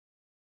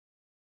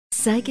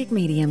Psychic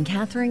medium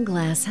Katherine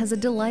Glass has a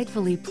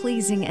delightfully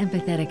pleasing,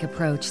 empathetic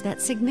approach that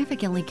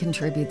significantly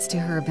contributes to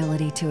her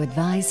ability to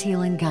advise,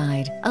 heal, and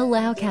guide.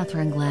 Allow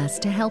Katherine Glass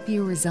to help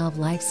you resolve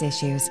life's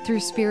issues through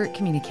spirit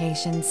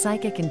communication,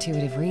 psychic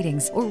intuitive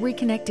readings, or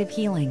reconnective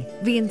healing.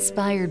 Be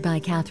inspired by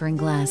Katherine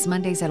Glass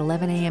Mondays at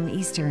 11 a.m.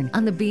 Eastern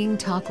on the Being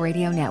Talk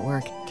Radio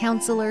Network.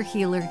 Counselor,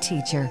 healer,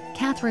 teacher,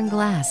 Katherine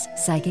Glass,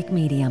 psychic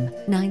medium,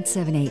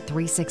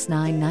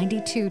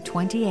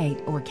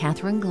 978-369-9228 or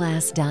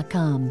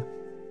katherineglass.com.